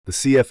The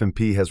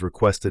CF&P has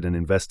requested an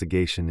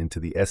investigation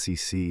into the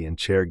SEC and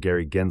Chair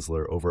Gary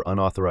Gensler over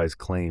unauthorized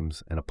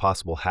claims and a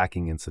possible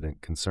hacking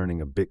incident concerning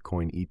a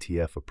Bitcoin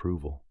ETF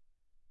approval.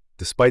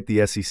 Despite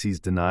the SEC's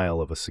denial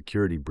of a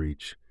security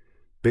breach,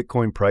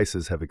 Bitcoin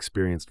prices have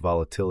experienced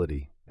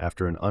volatility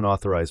after an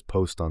unauthorized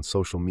post on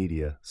social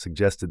media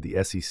suggested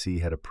the SEC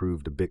had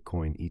approved a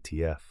Bitcoin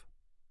ETF.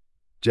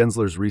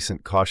 Gensler's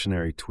recent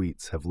cautionary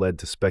tweets have led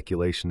to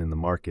speculation in the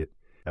market,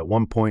 at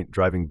one point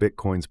driving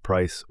Bitcoin's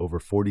price over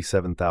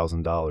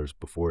 $47,000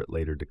 before it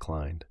later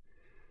declined.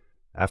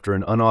 After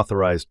an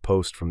unauthorized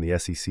post from the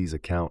SEC's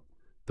account,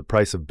 the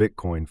price of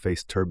Bitcoin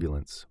faced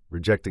turbulence,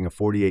 rejecting a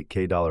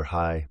 $48K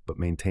high but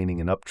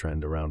maintaining an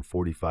uptrend around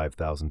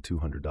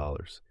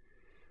 $45,200.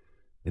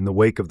 In the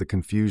wake of the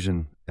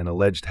confusion and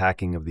alleged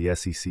hacking of the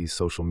SEC's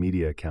social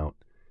media account,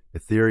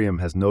 Ethereum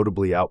has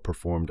notably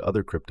outperformed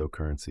other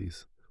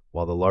cryptocurrencies,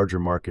 while the larger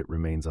market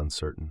remains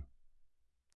uncertain.